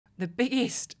the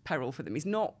biggest peril for them is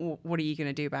not what are you going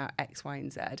to do about X, Y,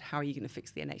 and Z? How are you going to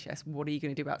fix the NHS? What are you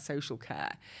going to do about social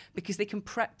care? Because they can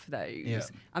prep for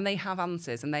those, and they have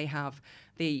answers, and they have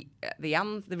the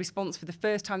response for the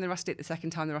first time they're asked it, the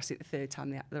second time they're asked it, the third time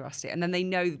they're asked it, and then they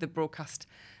know that the broadcast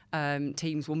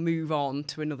teams will move on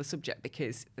to another subject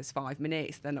because there's 5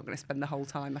 minutes. They're not going to spend the whole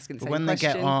time asking the same question. When they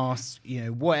get asked,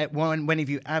 when have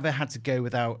you ever had to go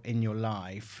without in your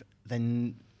life,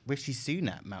 then Rishi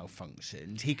Sunak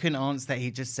malfunctioned. He couldn't answer that.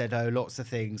 He just said, lots of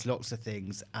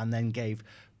things, and then gave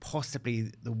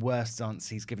possibly the worst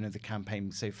answer he's given of the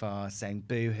campaign so far, saying,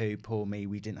 boo-hoo, poor me,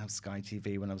 we didn't have Sky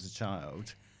TV when I was a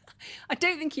child. I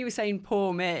don't think he was saying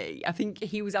poor me. I think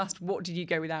he was asked, what did you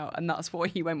go without? And that's what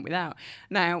he went without.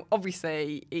 Now,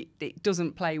 obviously, it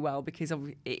doesn't play well because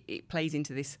it plays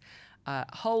into this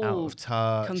whole out of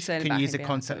touch. Concern Can about you use a him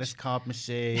being contactless card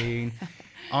machine?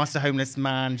 Ask a homeless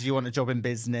man, do you want a job in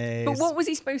business? But what was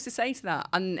he supposed to say to that?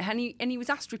 And he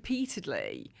was asked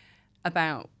repeatedly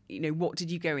about, what did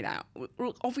you go without?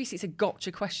 Well, obviously, it's a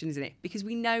gotcha question, isn't it? Because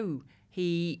we know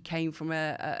he came from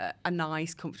a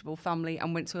nice, comfortable family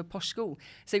and went to a posh school.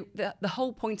 So the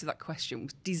whole point of that question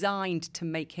was designed to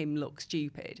make him look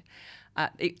stupid.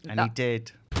 He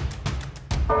did.